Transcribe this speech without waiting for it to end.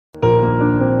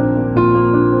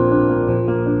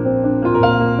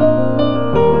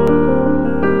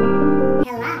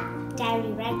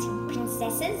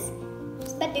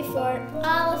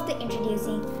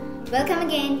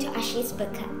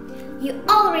book club. You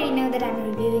already know that I'm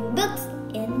reviewing books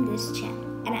in this channel,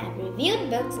 and I've reviewed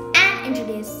books and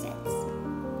introduced sets.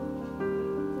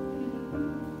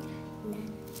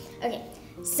 Okay,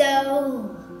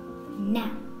 so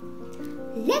now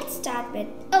let's start with,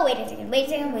 oh wait a second.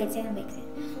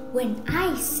 When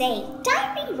I say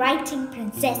diary writing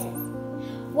princesses,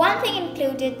 one thing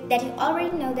included that you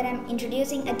already know that I'm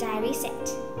introducing a diary set.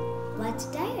 What's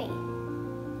diary?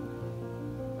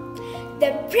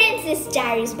 The Princess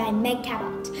Diaries by Meg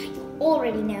Cabot. You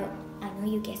already know. I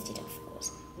know you guessed it, of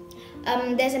course.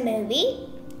 There's a movie,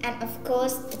 and of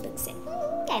course the book set.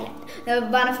 I like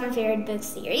one of my favorite book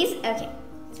series. Okay,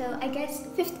 so I guess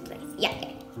 5th place. Yeah,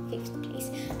 5th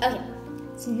place. Okay,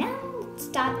 so now let's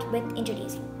start with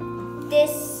introducing.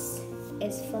 This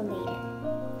is for later.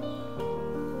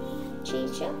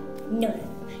 Show? No.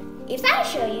 If I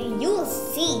show you, you'll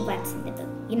see what's in the book.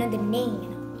 You know the name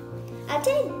and all. I'll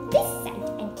tell you this side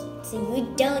and so you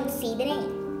don't see the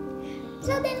name.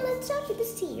 So then let's start with the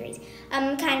series.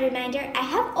 Kind reminder, I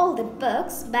have all the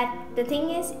books, but the thing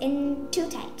is in 2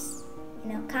 types.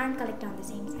 You know, can't collect on the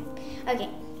same side. Okay,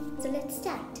 so let's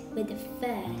start with the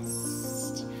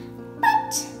first.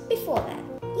 But before that,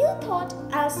 you thought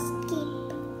I'll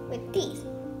skip with these.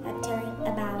 I'm telling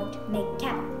about Meg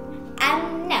Cabot.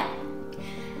 And no.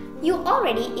 You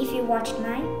already, if you watched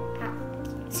my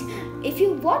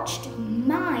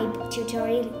book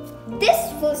tutorial,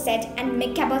 this full set and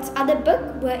Meg Cabot's other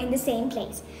book were in the same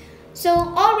place. So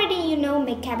already you know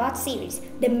Meg Cabot's series,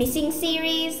 the Missing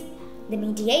series, the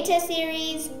Mediator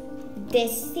series,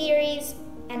 this series,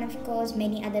 and of course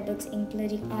many other books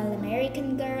including All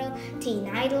American Girl, Teen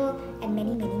Idol, and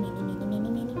many more.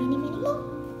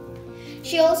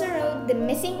 She also wrote the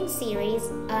Missing series,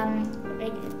 not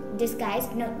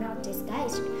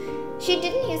disguised. She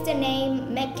didn't use the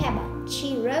name Meg Cabot.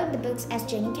 She wrote the books as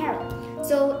Jenny Carroll.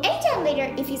 So anytime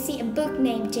later, if you see a book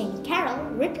named Jenny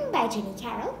Carroll, written by Jenny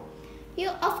Carroll, you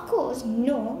of course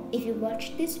know, if you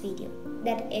watch this video,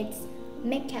 that it's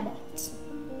Meg Cabot.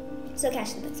 So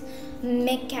catch the books.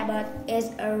 Meg Cabot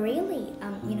is a really,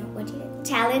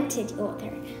 talented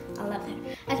author. I love her.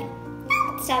 Okay,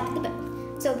 now let's start with the book.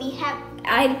 So we have,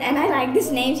 I like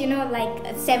these names,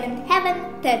 like 7th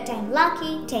Heaven, 3rd Time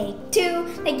Lucky, Take 2.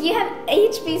 Like you have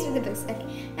each piece with the books. Okay,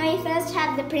 now you first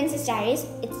have the Princess Diaries.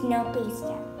 It's no piece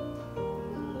down.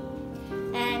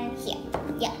 And here,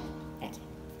 yeah, okay.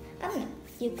 No,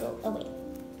 you go away.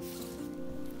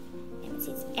 Let me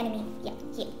see, it's enemy, yeah,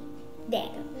 here. There you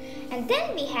go. And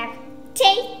then we have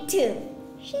Take 2.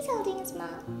 She's holding a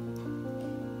smile.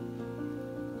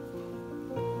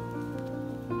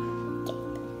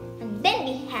 Then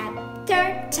we have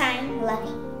 3rd Time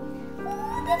Lucky.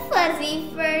 Oh, the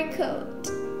fuzzy fur coat.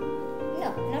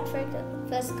 No, not fur coat.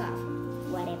 Fur scarf.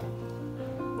 Whatever.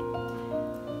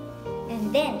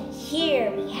 And then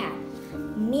here we have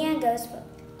Mia Goes Forth.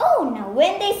 Oh no,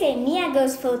 when they say Mia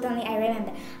Goes Forth only I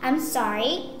remember. I'm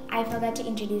sorry, I forgot to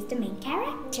introduce the main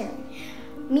character.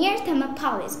 Mia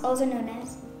Thermopolis, also known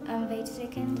as, wait a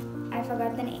second, I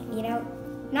forgot the name,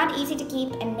 Not easy to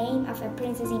keep a name of a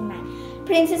princess in mind.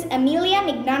 Princess Amelia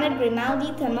McDonald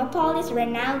Grimaldi Thermopolis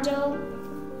Ronaldo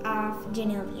of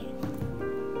Genovia.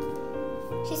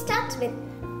 She starts with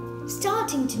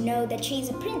starting to know that she's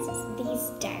a princess.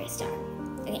 These diaries start.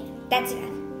 Okay, that's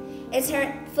enough. It's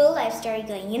her full life story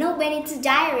going. When it's a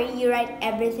diary, you write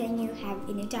everything you have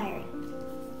in a diary.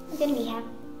 And then we have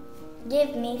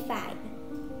Give Me 5.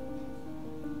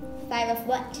 5 of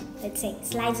what? Let's say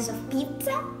slices of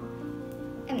pizza?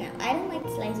 No, I don't like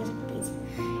slices of pizza.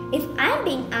 If I'm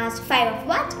being asked 5 of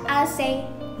what, I'll say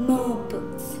more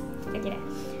books. Okay.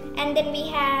 And then we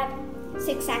have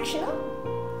 6 actional.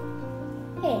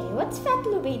 Hey, what's Fat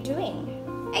Louis doing?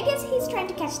 I guess he's trying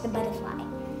to catch the butterfly.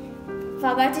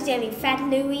 Forgot to tell you, Fat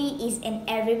Louis is in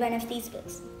every one of these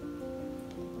books.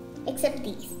 Except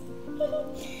these.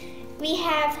 We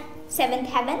have 7th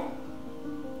Heaven.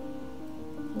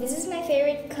 This is my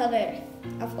favorite cover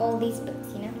of all these books,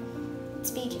 It's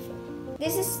beautiful.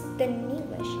 This is the new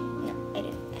version. No, I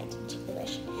didn't check the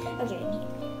version. Okay, right here.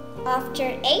 After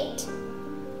 8.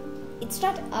 It's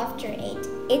not after 8.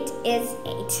 It is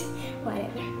 8.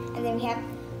 Whatever. And then we have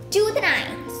To the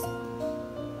Nines.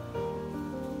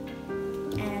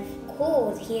 And of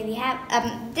course, here we have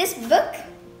this book.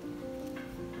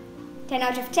 10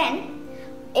 out of 10.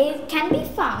 It can be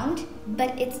found,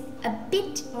 but it's a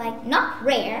bit not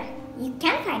rare. You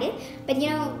can find it, but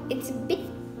it's a bit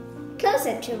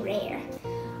closer to rare.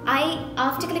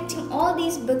 After collecting all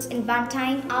these books in one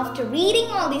time, after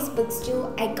reading all these books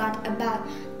too, I got about,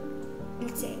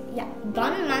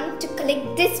 1 month to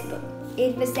collect this book.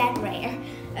 It was that rare.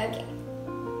 Okay.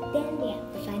 Then we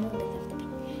have the final book of the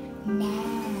Now,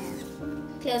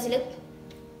 close look.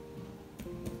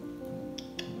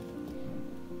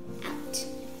 Out.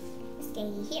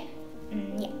 Stay here.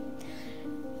 Yeah.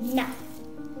 Now,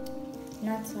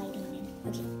 not sliding in.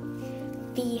 Okay.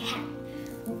 We have.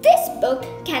 This book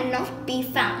cannot be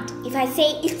found. If I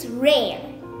say it's rare.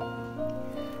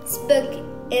 This book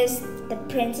is the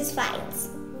Princess Files.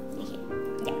 Okay.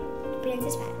 Yeah, the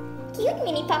Princess Files. Cute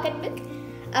mini pocket book.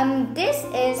 This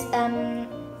is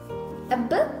a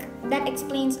book that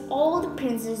explains all the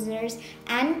princesses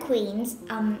and queens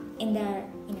in the,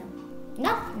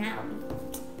 not now.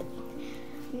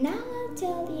 Now I'll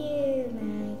tell you,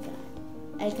 my God.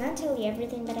 I can't tell you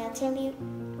everything, but I'll tell you.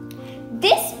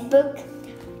 This book,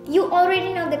 you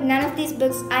already know that none of these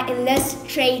books are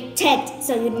illustrated.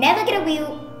 So you never get a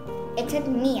view, except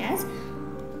Mia's,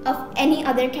 of any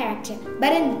other character.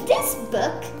 But in this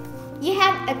book, you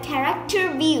have a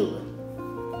character view.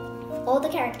 All the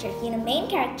characters, main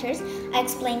characters are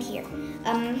explained here.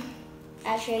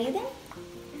 I'll show you them.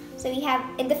 So we have,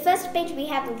 in the first page, we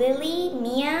have Lily,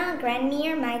 Mia,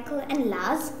 Grandmere, Michael, and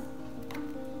Laz.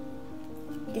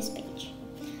 This page.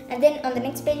 And then on the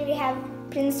next page, we have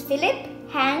Prince Philip,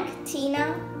 Hank,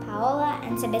 Tina, Paola,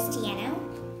 and Sebastiano.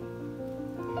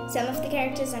 Some of the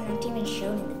characters are not even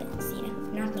shown in the books,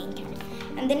 not main characters.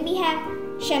 And then we have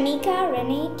Shamika,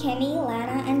 Renee, Kenny,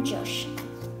 Lana, and Josh.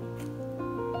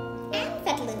 And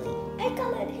Fat Lily. I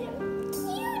colored him.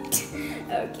 Cute!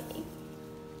 Okay.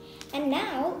 And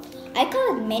now, I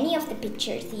colored many of the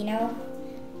pictures,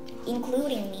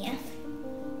 including Mia.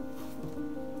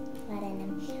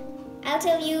 I'll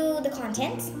tell you the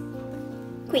contents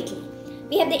quickly.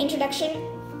 We have the introduction,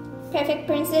 perfect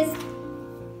princess,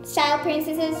 style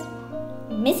princesses,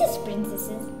 Mrs.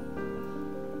 Princesses.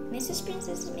 Mrs.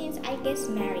 Princesses means, I guess,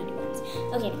 married ones.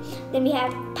 Okay, then we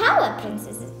have power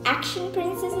princesses, action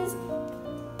princesses,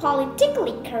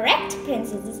 politically correct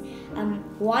princesses,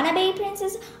 wannabe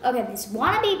princess. Okay, this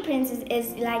wannabe princess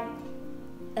is like,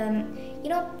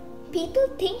 people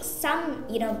think some,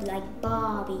 like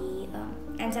Barbie,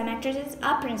 and some actresses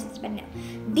are princesses, but no.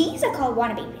 These are called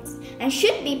wannabe princesses. And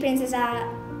should-be princesses are,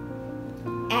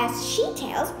 as she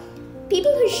tells,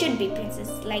 people who should be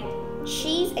princesses. Like,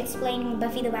 she's explaining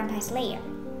Buffy the Vampire Slayer.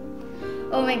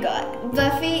 Oh my God,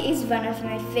 Buffy is one of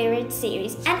my favorite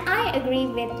series. And I agree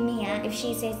with Mia if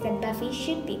she says that Buffy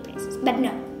should be princess. But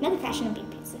no, not the fashionable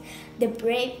princess. The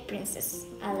brave princess.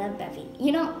 I love Buffy.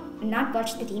 Not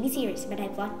watched the TV series, but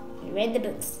I've read the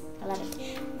books. I love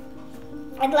it.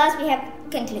 At last we have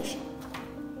conclusion.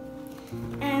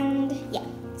 And yeah,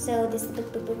 so this is the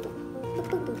book.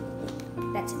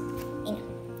 That's it.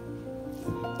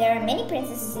 There are many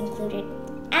princesses included,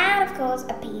 and of course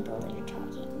a people that are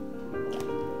talking. Yeah,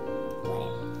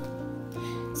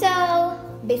 whatever. So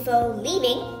before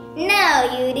leaving, no,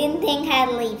 you didn't think I'd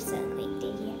leave so quick,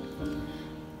 did you?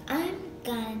 I'm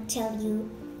gonna tell you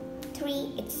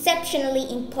 3 exceptionally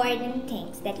important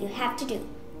things that you have to do.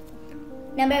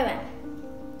 Number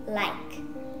 1, like.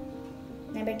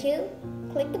 Number 2,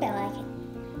 click the bell icon.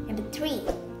 Number 3,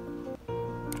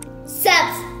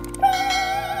 subscribe.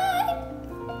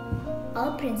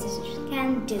 All princesses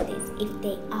can do this if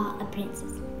they are a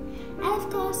princess. And of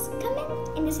course,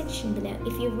 comment in the section below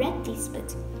if you read these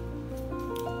books.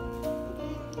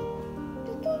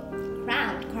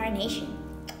 Crowned Coronation.